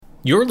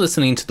You're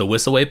listening to the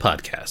Whissel Way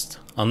Podcast.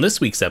 On this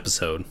week's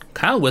episode,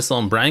 Kyle Whissel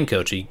and Bryan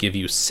Koci give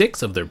you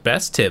 6 of their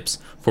best tips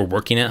for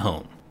working at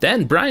home.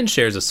 Then Bryan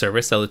shares a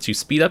service that lets you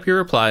speed up your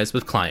replies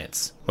with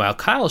clients, while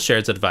Kyle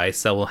shares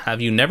advice that will have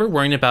you never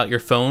worrying about your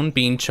phone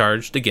being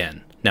charged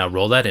again. Now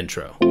roll that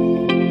intro.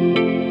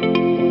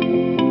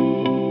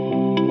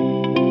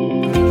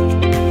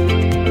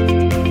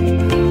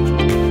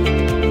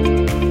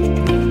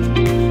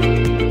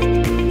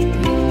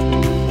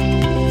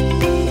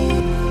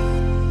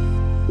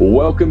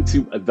 Welcome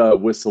to the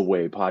Whissel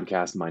Way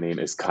Podcast. My name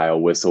is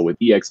Kyle Whissel with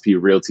eXp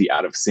Realty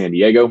out of San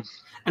Diego.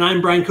 And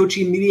I'm Bryan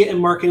Koci, Media and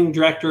Marketing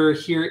Director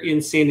here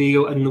in San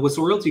Diego in the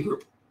Whissel Realty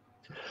Group.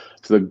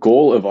 So the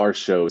goal of our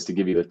show is to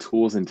give you the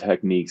tools and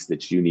techniques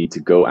that you need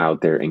to go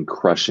out there and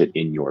crush it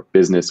in your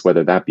business,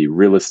 whether that be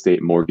real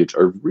estate, mortgage,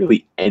 or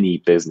really any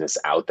business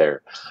out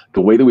there.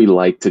 The way that we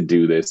like to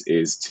do this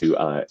is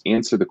to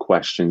answer the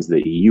questions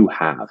that you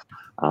have.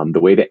 The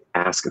way to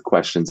ask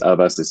questions of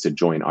us is to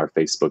join our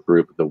Facebook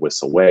group, The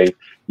Whissel Way.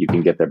 You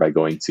can get there by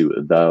going to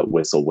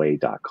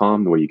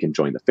thewhisselway.com, where you can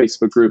join the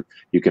Facebook group.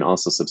 You can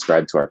also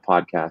subscribe to our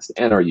podcast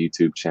and our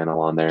YouTube channel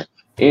on there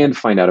and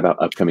find out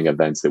about upcoming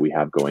events that we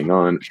have going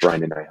on.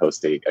 Bryan and I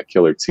host a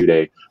killer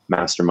 2-day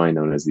mastermind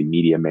known as the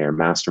Media Mayor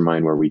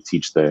Mastermind, where we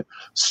teach the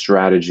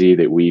strategy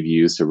that we've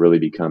used to really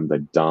become the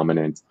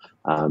dominant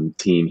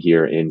team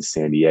here in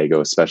San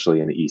Diego, especially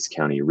in the East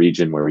County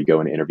region, where we go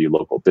and interview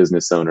local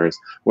business owners.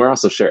 We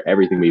also share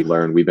everything we've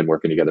learned. We've been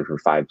working together for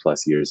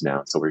 5+ years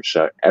now, so we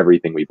share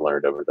everything we've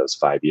learned over those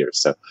 5 years.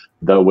 So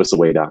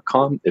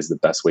thewhisselway.com is the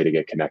best way to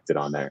get connected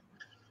on there.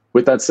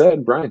 With that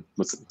said, Bryan,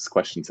 what's the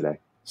question today?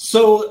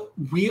 So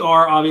we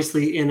are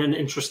obviously in an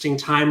interesting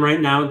time right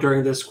now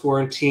during this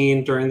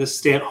quarantine, during this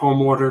stay-at-home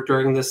order,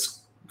 during this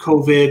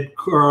COVID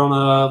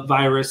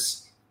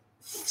coronavirus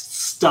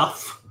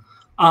stuff.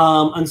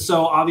 And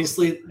so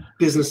obviously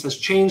business has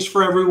changed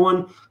for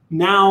everyone.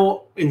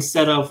 Now,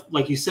 instead of,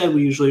 like you said,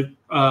 we usually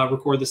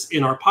record this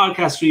in our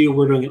podcast studio,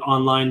 we're doing it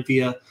online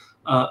via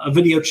a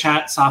video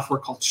chat software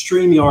called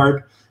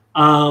StreamYard.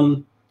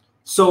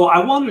 So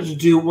I wanted to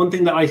do one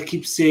thing that I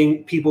keep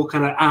seeing people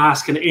kind of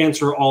ask and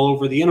answer all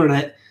over the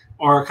internet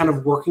are kind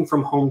of working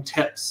from home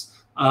tips.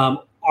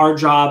 Our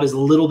job is a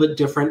little bit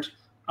different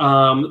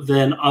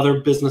than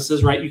other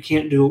businesses, right? You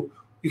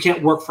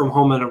can't work from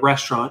home in a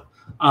restaurant,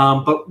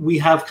 but we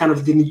have kind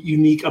of the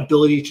unique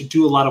ability to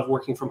do a lot of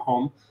working from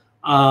home.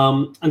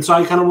 And so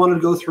I kind of wanted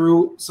to go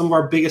through some of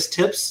our biggest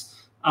tips.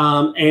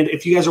 And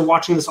if you guys are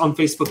watching this on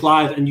Facebook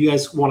Live and you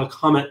guys want to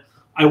comment,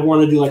 I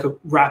want to do like a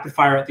rapid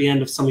fire at the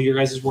end of some of your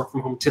guys' work from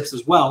home tips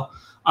as well.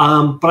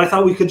 But I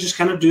thought we could just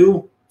kind of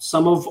do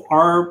some of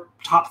our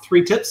top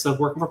 3 tips of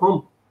working from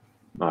home.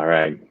 All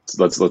right,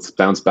 so let's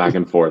bounce back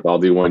and forth. I'll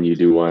do one, you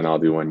do one. I'll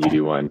do one, you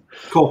do one.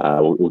 Cool.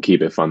 We'll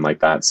keep it fun like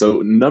that.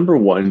 So number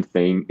one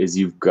thing is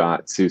you've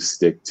got to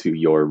stick to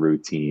your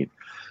routine.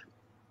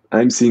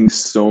 I'm seeing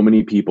so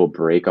many people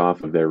break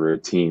off of their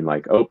routine,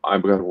 like, oh,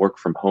 I've got to work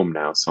from home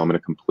now, so I'm going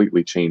to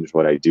completely change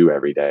what I do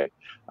every day.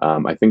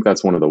 I think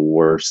that's one of the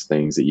worst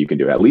things that you can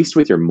do, at least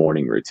with your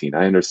morning routine.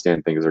 I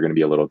understand things are going to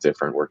be a little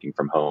different working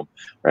from home,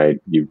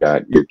 right? You've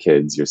got your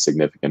kids, your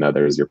significant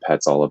others, your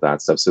pets, all of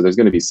that stuff. So there's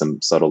going to be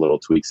some subtle little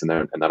tweaks in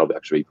there, and that'll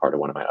actually be part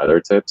of one of my other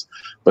tips.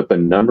 But the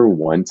number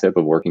one tip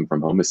of working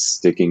from home is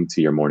sticking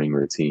to your morning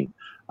routine.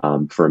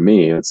 For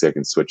me, let's see, I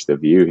can switch the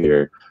view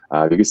here.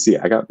 You can see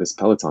I got this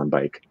Peloton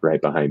bike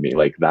right behind me.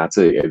 Like that's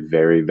a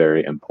very,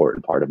 very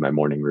important part of my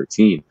morning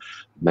routine.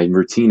 My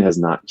routine has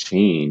not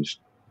changed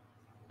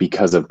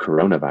because of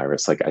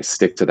coronavirus. Like I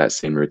stick to that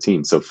same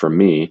routine. So for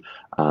me,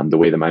 the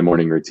way that my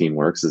morning routine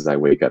works is I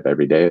wake up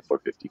every day at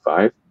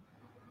 4:55.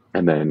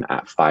 And then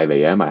at 5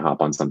 a.m., I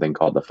hop on something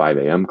called the 5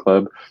 a.m.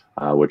 Club,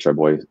 which our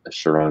boy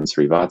Sharon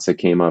Srivatsa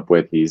came up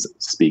with. He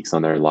speaks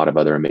on there. A lot of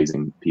other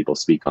amazing people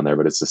speak on there,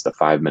 but it's just a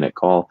 5-minute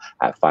call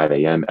at 5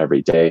 a.m.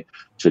 every day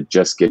to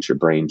just get your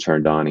brain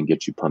turned on and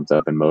get you pumped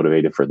up and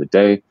motivated for the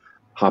day.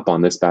 Hop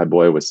on this bad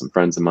boy with some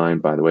friends of mine.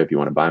 By the way, if you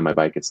want to buy my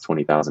bike, it's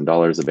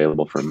 $20,000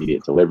 available for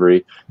immediate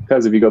delivery.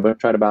 Because if you go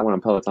try to buy one on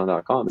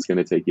Peloton.com, it's going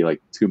to take you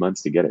like 2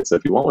 months to get it. So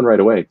if you want one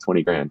right away,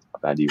 $20,000. How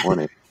bad do you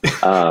want it?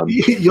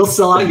 You'll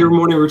sell out your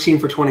morning routine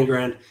for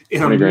 $20,000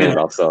 in a minute. $20,000,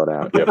 I'll sell it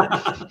out. Yep,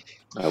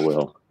 I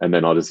will. And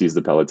then I'll just use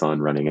the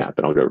Peloton running app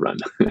and I'll go run.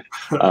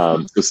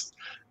 Just,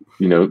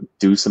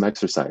 do some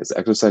exercise.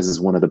 Exercise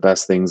is one of the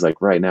best things.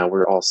 Like right now,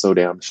 we're all so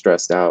damn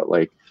stressed out.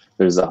 Like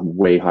there's a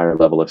way higher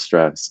level of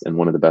stress. And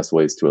one of the best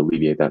ways to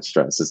alleviate that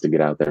stress is to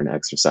get out there and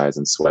exercise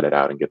and sweat it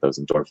out and get those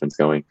endorphins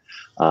going.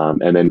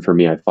 And then for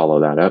me, I follow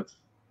that up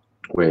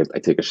with, I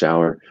take a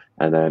shower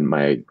and then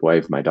my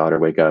wife, my daughter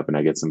wake up and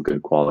I get some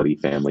good quality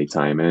family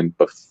time in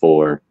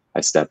before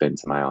I step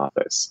into my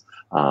office.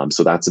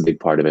 So that's a big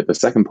part of it. The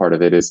second part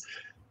of it is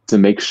to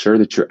make sure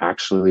that you're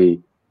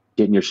actually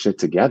getting your shit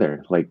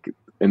together. Like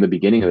in the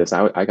beginning of this,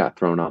 I got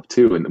thrown off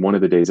too. And one of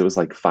the days it was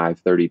like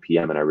 5:30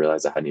 p.m. and I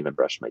realized I hadn't even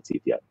brushed my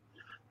teeth yet.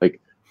 Like,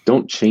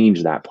 don't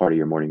change that part of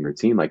your morning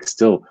routine. Like,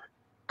 still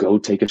go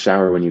take a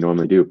shower when you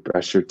normally do,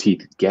 brush your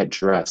teeth, get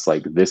dressed.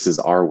 Like, this is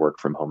our work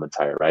from home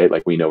attire, right?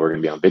 Like, we know we're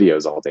going to be on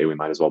videos all day. We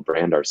might as well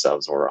brand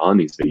ourselves or on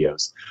these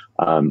videos.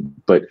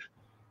 But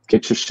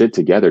get your shit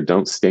together.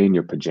 Don't stay in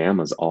your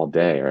pajamas all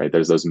day, right?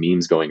 There's those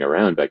memes going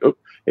around like, oh,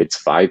 it's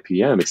 5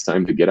 p.m. It's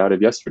time to get out of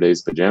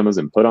yesterday's pajamas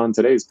and put on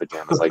today's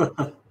pajamas. Like,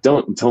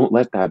 don't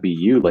let that be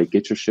you. Like,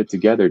 get your shit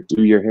together,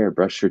 do your hair,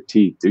 brush your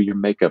teeth, do your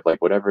makeup,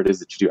 like whatever it is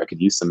that you do. I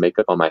could use some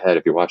makeup on my head.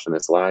 If you're watching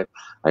this live,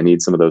 I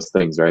need some of those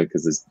things, right?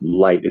 Because this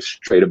light is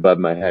straight above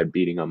my head,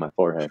 beating on my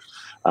forehead.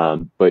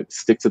 But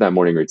stick to that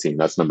morning routine.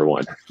 That's number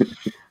one.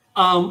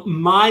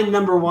 My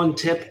number one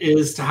tip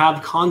is to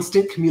have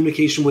constant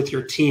communication with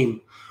your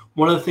team.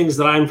 One of the things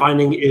that I'm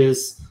finding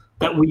is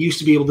that we used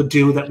to be able to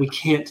do that we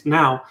can't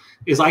now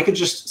is I could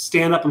just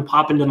stand up and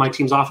pop into my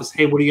team's office.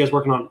 Hey, what are you guys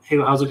working on? Hey,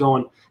 how's it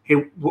going? Hey,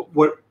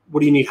 what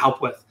do you need help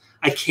with?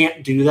 I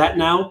can't do that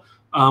now.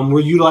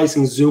 We're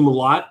utilizing Zoom a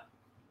lot.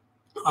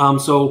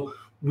 So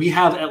we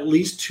have at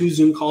least 2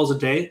 Zoom calls a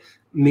day,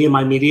 me and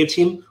my media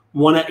team,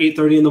 one at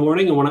 8:30 in the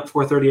morning and one at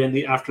 4:30 in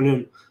the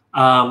afternoon.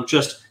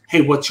 Just,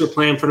 hey, what's your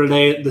plan for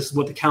today? This is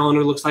what the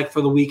calendar looks like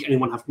for the week.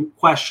 Anyone have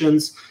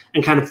questions?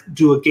 And kind of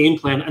do a game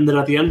plan. And then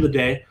at the end of the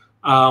day,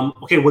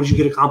 okay, what did you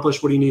get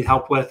accomplished? What do you need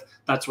help with?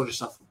 That sort of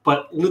stuff.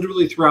 But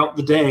literally throughout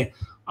the day,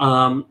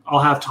 I'll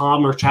have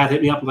Tom or Chad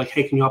hit me up and like,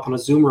 hey, can you hop on a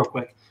Zoom real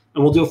quick?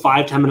 And we'll do a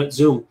 5-10 minute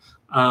Zoom.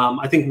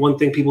 I think one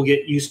thing people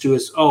get used to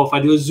is, oh, if I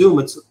do a Zoom,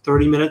 it's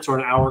 30 minutes or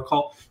an hour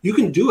call. You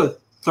can do a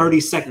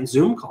 30-second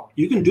Zoom call.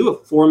 You can do a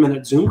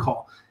 4-minute Zoom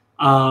call.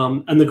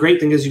 And the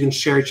great thing is you can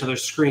share each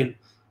other's screen.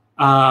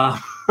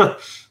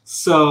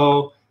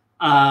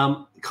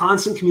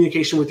 Constant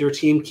communication with your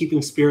team, keeping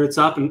spirits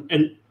up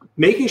and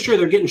making sure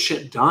they're getting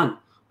shit done.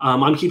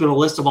 I'm keeping a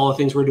list of all the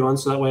things we're doing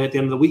so that way at the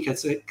end of the week I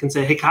can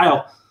say, hey,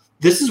 Kyle,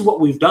 this is what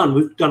we've done.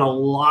 We've done a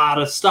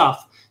lot of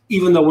stuff,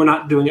 even though we're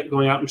not doing it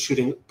going out and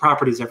shooting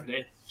properties every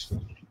day.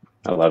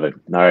 I love it.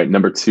 All right.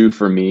 Number 2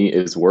 for me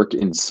is work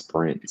in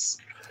sprints.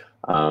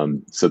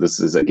 So this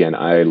is, again,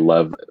 I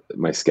love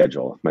my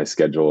schedule. My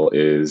schedule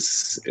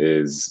is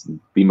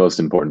the most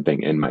important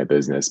thing in my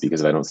business,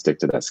 because if I don't stick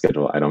to that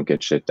schedule, I don't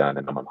get shit done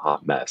and I'm a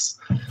hot mess.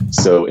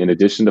 So in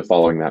addition to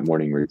following that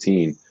morning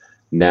routine,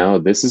 now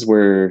this is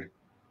where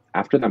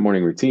after that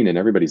morning routine and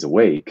everybody's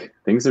awake,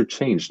 things are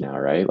changed now,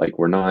 right? Like,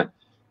 we're not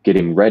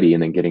getting ready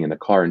and then getting in the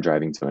car and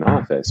driving to an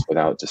office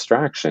without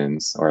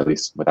distractions, or at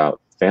least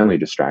without family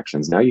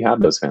distractions. Now you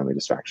have those family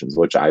distractions,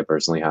 which I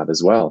personally have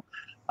as well.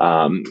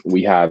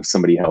 We have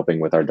somebody helping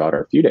with our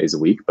daughter a few days a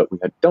week, but we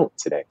don't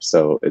today.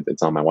 So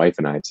it's on my wife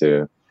and I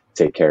to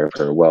take care of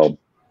her. Well,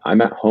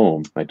 I'm at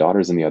home. My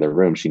daughter's in the other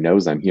room. She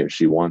knows I'm here.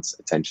 She wants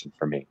attention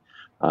from me,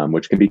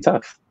 which can be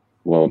tough.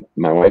 Well,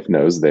 my wife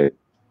knows that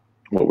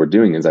what we're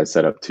doing is I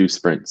set up 2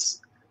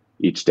 sprints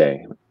each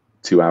day,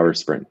 2-hour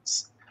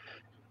sprints.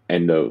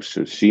 And those,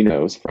 so she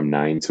knows from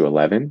 9 to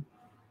 11,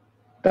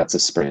 that's a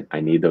sprint.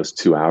 I need those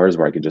 2 hours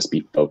where I could just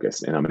be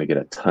focused and I'm going to get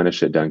a ton of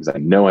shit done, because I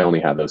know I only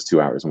have those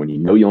 2 hours. And when you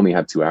know you only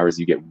have 2 hours,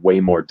 you get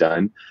way more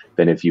done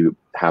than if you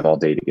have all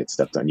day to get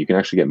stuff done. You can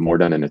actually get more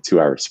done in a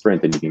 2-hour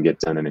sprint than you can get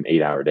done in an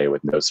 8-hour day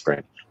with no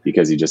sprint,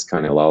 because you just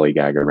kind of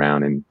lollygag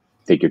around and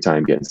take your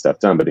time getting stuff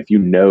done. But if you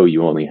know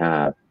you only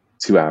have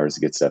 2 hours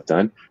to get stuff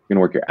done, you're going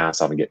to work your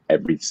ass off and get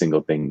every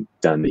single thing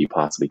done that you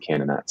possibly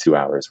can in that 2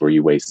 hours where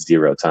you waste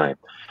 0 time.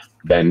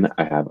 Then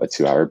I have a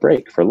 2-hour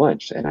break for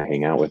lunch and I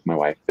hang out with my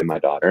wife and my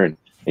daughter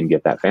and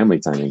get that family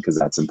time in, because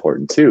that's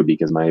important too,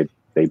 because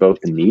they both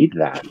need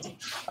that.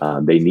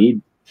 They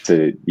need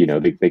to,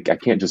 I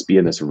can't just be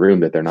in this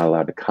room that they're not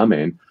allowed to come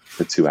in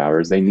for 2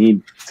 hours. They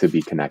need to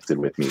be connected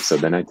with me. So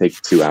then I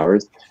take 2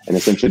 hours and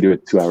essentially do a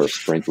 2-hour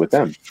sprint with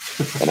them.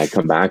 And I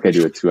come back, I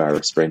do a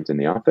 2-hour sprint in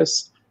the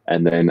office,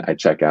 and then I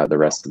check out the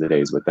rest of the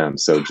days with them.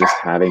 So just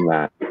having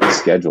that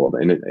scheduled,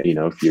 and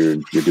if you're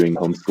doing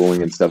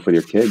homeschooling and stuff with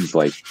your kids,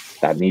 like,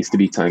 that needs to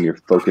be time you're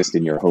focused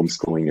in your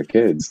homeschooling your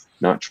kids,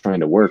 not trying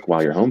to work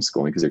while you're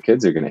homeschooling, because your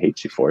kids are going to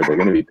hate you for it. They're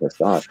going to be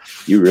pissed off.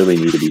 You really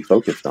need to be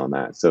focused on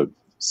that. So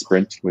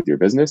sprint with your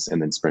business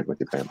and then sprint with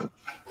your family.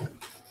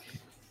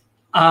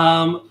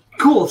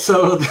 Cool.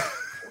 So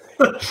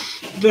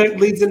that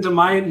leads into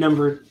my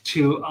number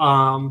 2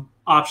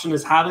 option,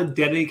 is have a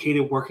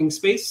dedicated working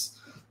space.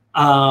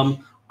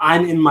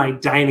 I'm in my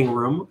dining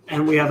room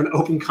and we have an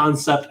open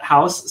concept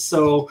house.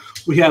 So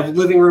we have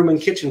living room and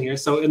kitchen here.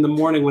 So in the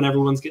morning when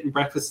everyone's getting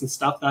breakfast and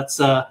stuff, that's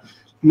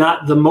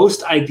not the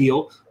most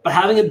ideal, but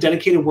having a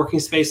dedicated working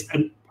space.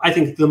 And I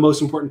think the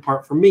most important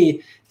part for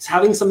me is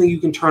having something you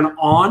can turn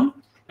on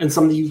and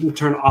something you can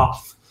turn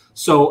off.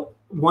 So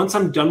once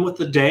I'm done with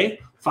the day,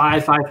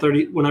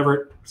 5:30,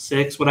 whenever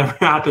 6, whatever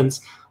happens,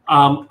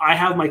 I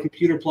have my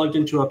computer plugged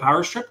into a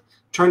power strip,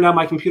 turn down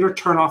my computer,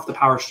 turn off the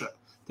power strip.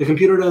 The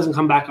computer doesn't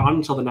come back on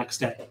until the next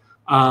day.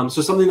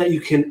 So something that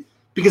you can,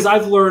 because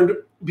I've learned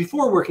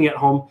before working at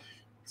home,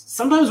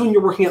 sometimes when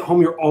you're working at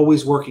home, you're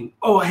always working.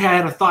 Oh, hey, I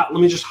had a thought. Let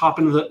me just hop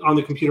on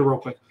the computer real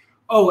quick.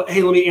 Oh,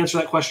 hey, let me answer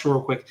that question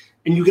real quick.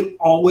 And you can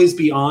always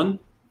be on.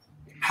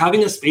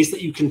 Having a space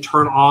that you can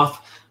turn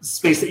off,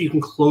 space that you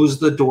can close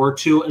the door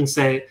to and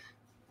say,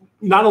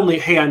 not only,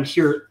 hey, I'm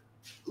here,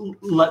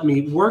 let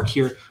me work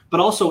here, but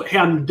also, hey,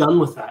 I'm done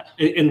with that.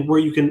 And where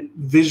you can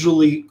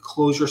visually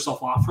close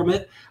yourself off from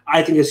it,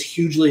 I think is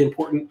hugely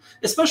important,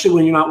 especially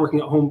when you're not working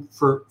at home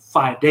for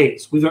 5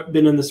 days. We've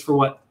been in this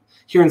for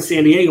here in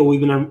San Diego, we've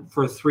been in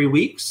for 3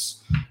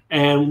 weeks,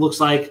 and looks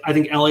like, I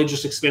think LA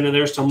just expanded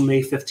theirs till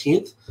May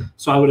 15th.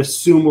 So I would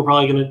assume we're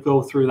probably going to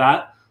go through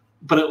that,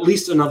 but at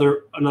least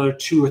another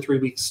 2 or 3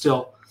 weeks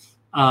still,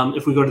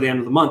 if we go to the end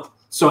of the month.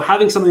 So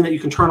having something that you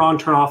can turn on,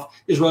 turn off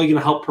is really going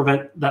to help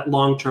prevent that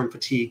long-term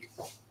fatigue.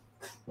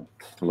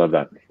 I love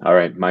that. All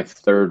right, my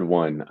third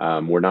one.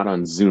 We're not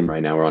on Zoom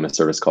right now. We're on a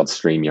service called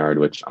StreamYard,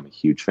 which I'm a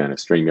huge fan of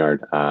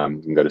StreamYard.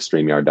 You can go to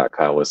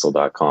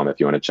streamyard.kylewhissel.com if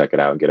you want to check it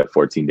out and get a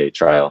 14-day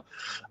trial.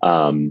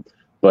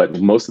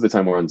 But most of the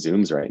time we're on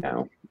Zooms right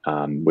now.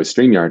 With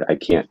StreamYard, I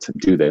can't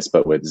do this,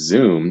 but with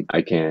Zoom,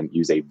 I can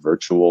use a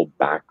virtual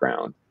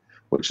background,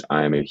 which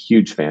I'm a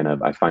huge fan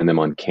of. I find them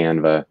on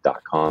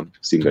canva.com.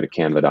 So you can go to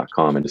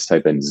canva.com and just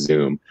type in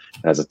Zoom.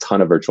 It has a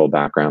ton of virtual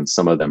backgrounds.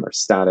 Some of them are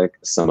static,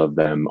 some of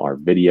them are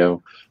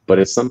video, but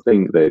it's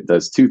something that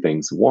does two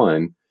things.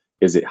 One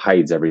is it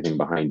hides everything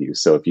behind you.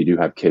 So if you do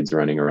have kids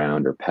running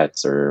around or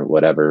pets or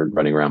whatever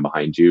running around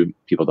behind you,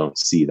 people don't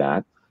see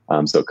that.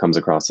 So it comes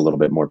across a little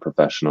bit more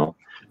professional.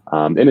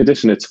 In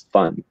addition, it's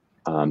fun.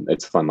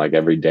 It's fun. Like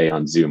every day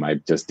on Zoom, I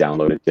just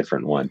download a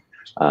different one.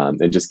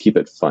 And just keep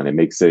it fun. It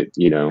makes it,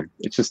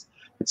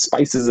 it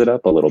spices it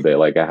up a little bit.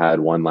 Like I had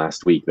one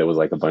last week that was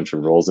like a bunch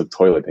of rolls of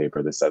toilet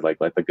paper that said like,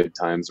 let the good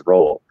times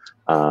roll.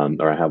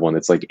 Or I have one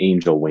that's like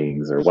angel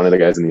wings, or one of the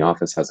guys in the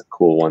office has a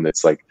cool one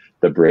that's like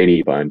the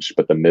Brady Bunch,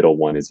 but the middle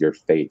one is your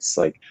face.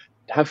 Like,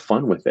 have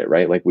fun with it,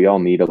 right? Like we all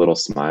need a little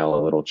smile,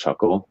 a little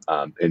chuckle.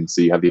 And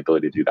so you have the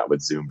ability to do that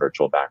with Zoom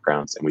virtual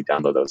backgrounds, and we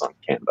download those on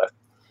Canva.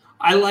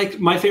 I like,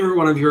 my favorite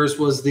one of yours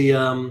was the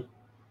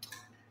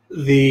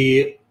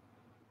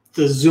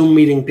Zoom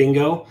meeting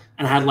bingo,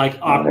 and had like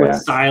awkward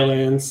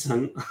silence.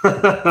 And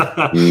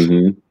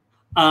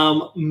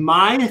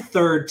my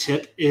third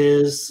tip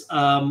is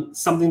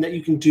something that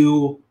you can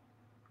do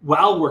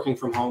while working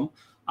from home.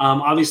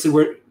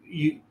 Obviously,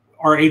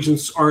 our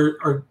agents are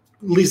at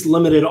least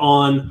limited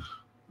on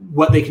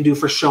what they can do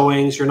for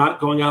showings. You're not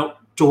going out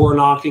door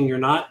knocking. You're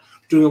not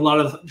doing a lot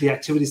of the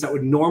activities that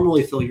would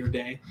normally fill your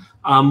day.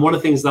 One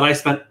of the things that I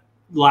spent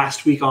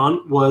last week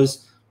on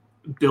was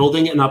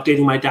building and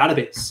updating my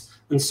database.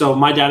 And so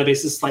my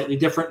database is slightly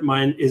different.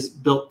 Mine is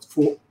built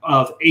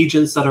of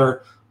agents that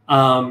are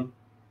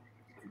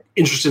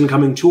interested in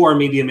coming to our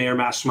Media Mayor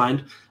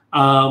Mastermind.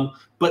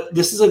 But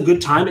this is a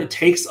good time. It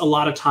takes a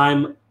lot of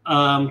time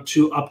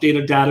to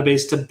update a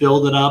database, to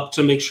build it up,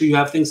 to make sure you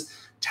have things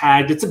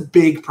tagged. It's a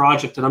big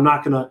project, and I'm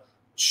not going to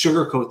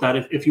sugarcoat that.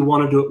 If you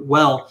want to do it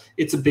well,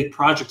 it's a big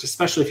project,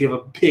 especially if you have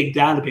a big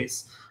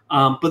database.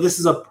 But this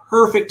is a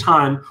perfect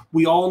time.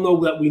 We all know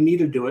that we need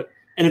to do it.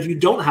 And if you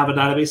don't have a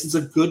database,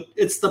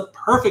 it's the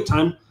perfect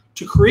time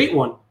to create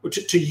one, or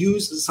to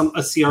use a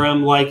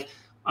CRM like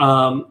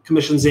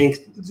Commissions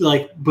Inc.,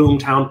 like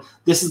Boomtown.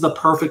 This is the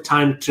perfect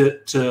time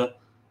to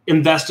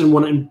invest in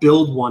one and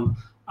build one.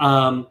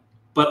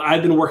 But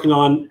I've been working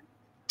on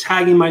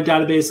tagging my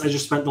database. I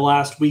just spent the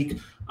last week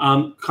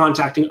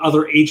contacting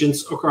other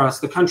agents across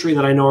the country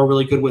that I know are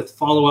really good with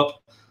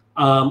follow-up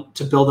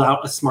to build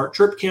out a smart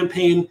drip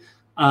campaign.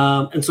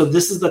 And so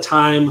this is the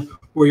time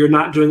where you're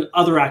not doing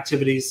other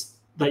activities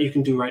that you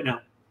can do right now.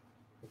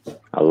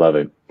 I love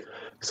it.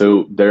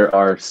 So there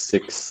are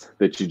 6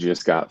 that you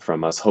just got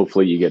from us.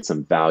 Hopefully you get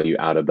some value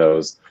out of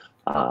those.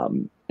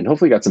 And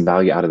hopefully got some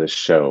value out of the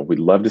show. We'd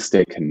love to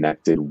stay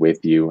connected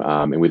with you,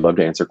 and we'd love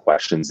to answer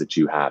questions that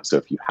you have. So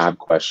if you have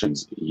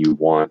questions you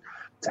want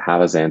to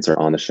have us answer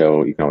on the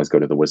show, you can always go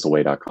to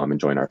thewhisselway.com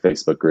and join our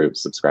Facebook group,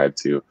 subscribe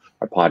to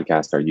our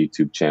podcast, our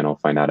YouTube channel,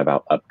 find out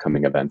about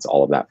upcoming events,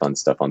 all of that fun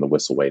stuff on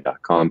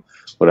thewhisselway.com.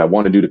 What I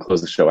want to do to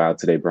close the show out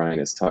today, Bryan,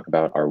 is talk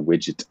about our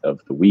widget of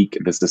the week.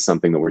 This is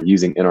something that we're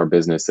using in our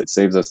business that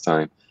saves us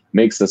time,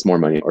 makes us more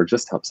money, or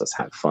just helps us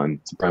have fun.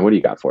 So Bryan, what do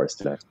you got for us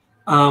today?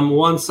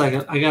 1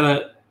 second. I got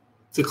to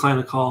decline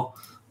a call.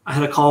 I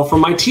had a call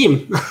from my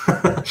team.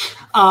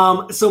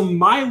 So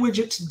my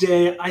widget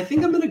today, I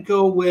think I'm going to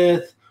go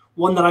with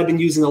one that I've been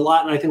using a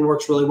lot, and I think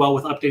works really well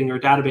with updating your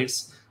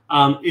database,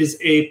 is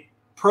a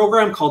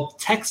program called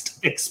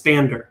Text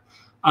Expander.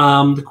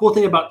 The cool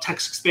thing about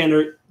Text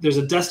Expander, there's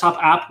a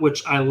desktop app,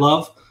 which I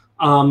love.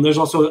 There's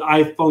also an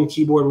iPhone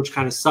keyboard, which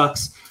kind of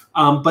sucks.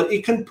 But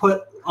it can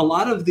put a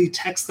lot of the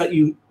text that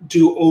you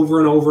do over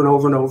and over and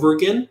over and over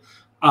again.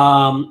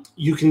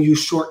 You can use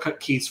shortcut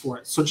keys for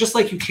it. So just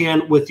like you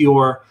can with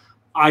your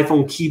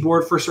iPhone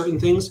keyboard for certain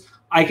things,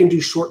 I can do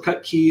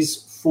shortcut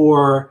keys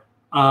for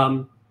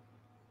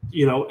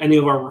any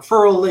of our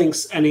referral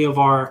links, any of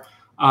our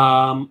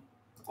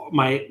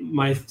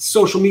my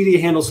social media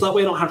handles. So that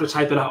way I don't have to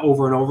type it out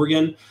over and over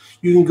again.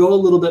 You can go a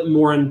little bit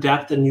more in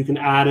depth, and you can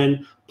add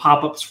in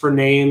pop-ups for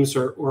names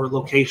or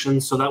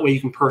locations. So that way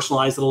you can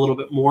personalize it a little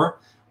bit more.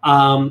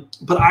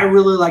 But I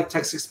really like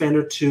Text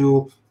Expander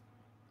to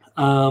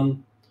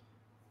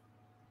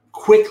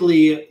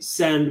quickly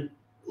send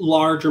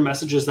larger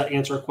messages that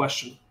answer a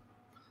question.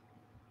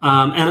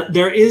 And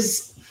there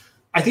is,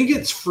 I think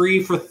it's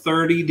free for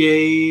 30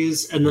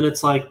 days, and then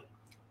it's like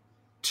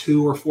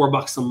 $2 or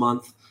 $4 a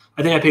month.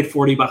 I think I paid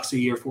 $40 a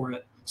year for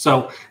it.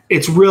 So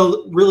it's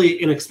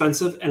really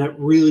inexpensive, and it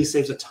really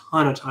saves a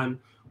ton of time,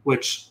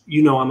 which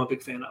I'm a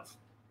big fan of.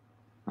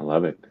 I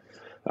love it.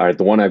 All right,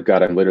 the one I've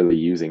got, I'm literally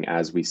using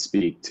as we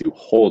speak to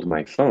hold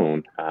my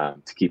phone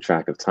to keep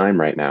track of time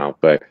right now.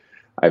 But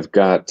I've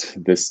got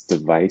this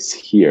device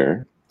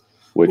here,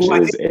 which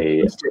is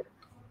a,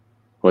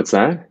 what's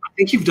that? I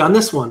think you've done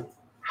this one.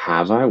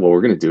 Have I? Well,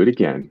 we're going to do it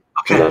again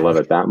because I love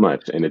it that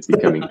much, and it's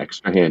becoming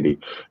extra handy.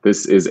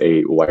 This is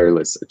a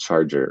wireless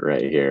charger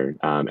right here,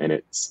 and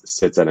it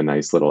sits at a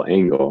nice little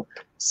angle.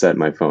 Set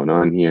my phone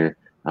on here,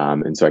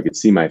 and so I could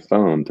see my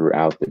phone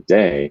throughout the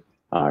day.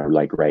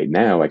 Like right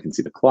now, I can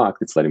see the clock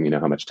that's letting me know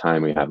how much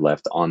time we have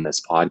left on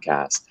this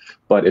podcast,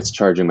 but it's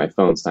charging my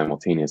phone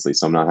simultaneously.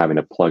 So I'm not having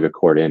to plug a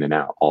cord in and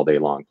out all day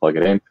long. Plug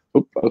it in,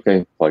 oop,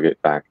 okay, plug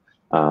it back.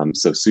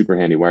 So super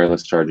handy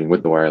wireless charging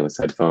with the wireless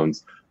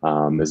headphones.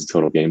 This is a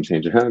total game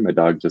changer. My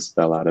dog just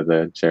fell out of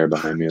the chair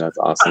behind me. That's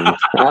awesome.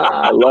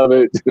 I love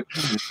it.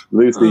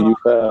 Lucy, you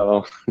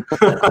fell.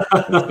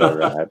 So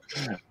rad.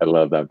 I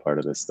love that part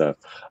of this stuff.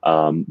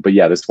 But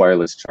yeah, this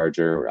wireless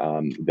charger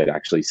that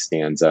actually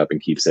stands up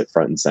and keeps it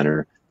front and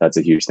center. That's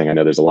a huge thing. I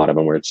know there's a lot of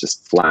them where it's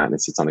just flat and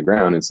it sits on the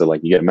ground. And so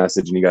like you get a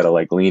message and you got to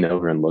like lean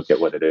over and look at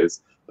what it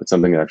is, but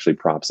something that actually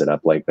props it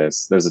up like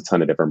this. There's a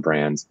ton of different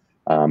brands.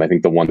 I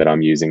think the one that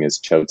I'm using is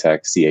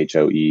Choetech, Choetech,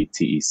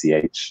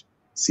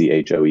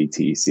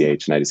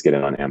 and I just get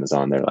it on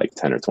Amazon. They're like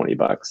 10 or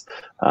 $20.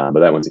 But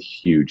that one's a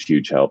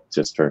huge help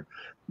just for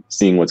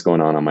seeing what's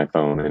going on my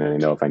phone, and I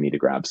know if I need to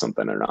grab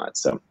something or not.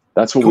 So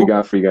that's what we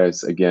got for you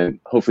guys. Again,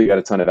 hopefully you got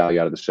a ton of value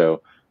out of the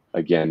show.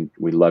 Again,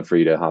 we'd love for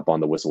you to hop on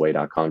the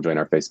whisselway.com, join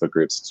our Facebook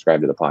group,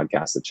 subscribe to the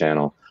podcast, the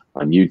channel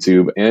on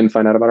YouTube, and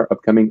find out about our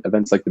upcoming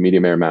events like the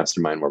Media Mayor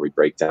Mastermind, where we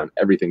break down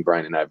everything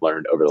Bryan and I have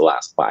learned over the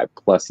last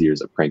 5+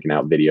 years of cranking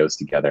out videos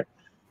together.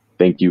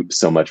 Thank you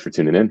so much for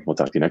tuning in. We'll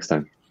talk to you next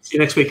time. See you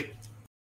next week.